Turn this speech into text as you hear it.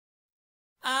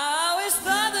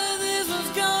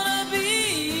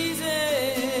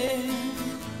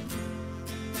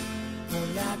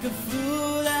a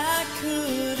fool, I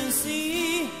couldn't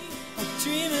see. A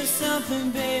dream of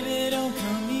something, baby, don't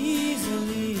come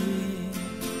easily.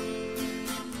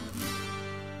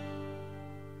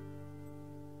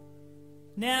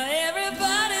 Now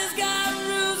everybody's got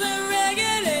rules and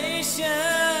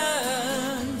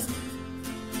regulations.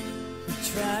 We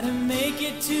try to make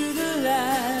it to the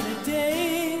light of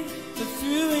day, but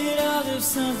through it all there's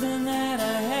something that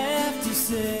I have to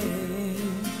say.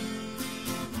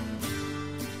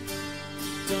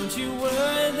 Don't you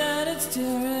worry that it's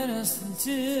tearing us in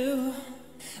two.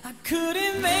 I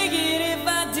couldn't make it if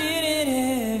I didn't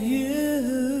have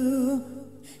you.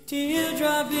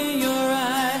 Teardrop in your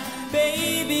eye,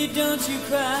 baby, don't you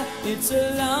cry. It's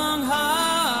a long,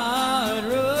 hard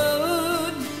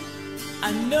road.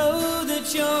 I know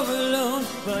that you're alone,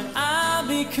 but I'll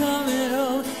be coming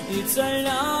home. It's a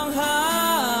long,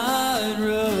 hard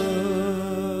road.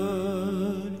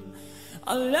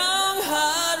 A long,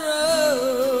 hard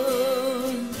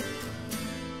road.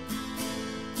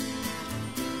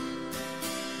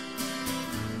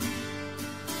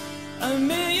 A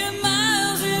million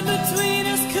miles in between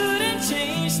us couldn't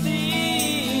change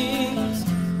things.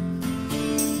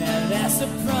 Now that's a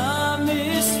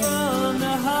promise from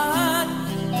the heart.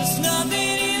 There's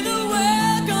nothing in the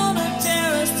world gonna tear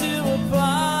us two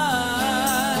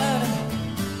apart.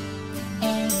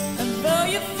 And though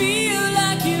you feel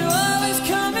like you always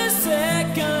come in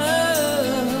second,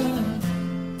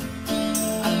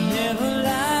 I never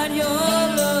lied, your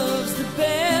love's the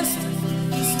best.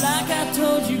 Just like I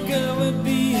told you, girl, we're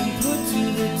being put to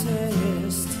the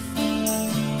test.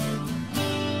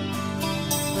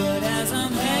 But as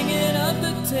I'm hanging up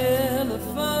the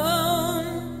telephone,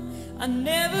 I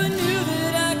never knew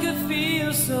that I could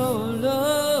feel so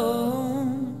alone.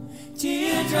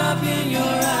 Teardrop in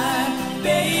your eye,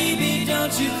 baby,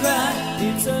 don't you cry.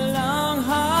 It's a long,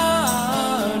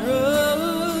 hard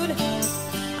road.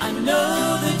 I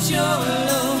know that you're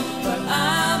alone, but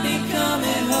I'll be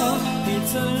coming home.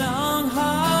 It's a long,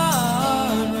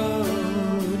 hard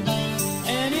road.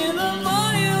 And in the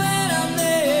morning when I'm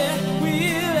there,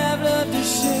 we'll have love to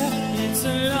share. It's a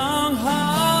long,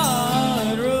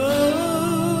 hard road.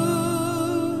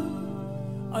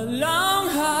 A long,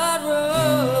 hard road.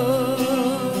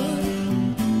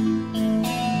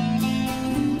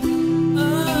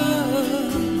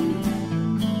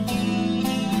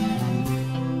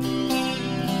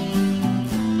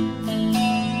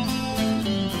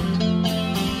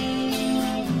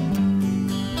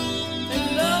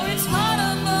 And though it's hard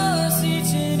on us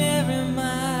each and every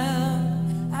mile,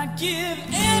 I'd give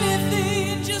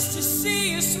anything just to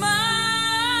see you smile.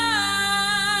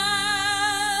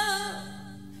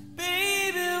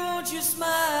 Baby, won't you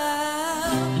smile?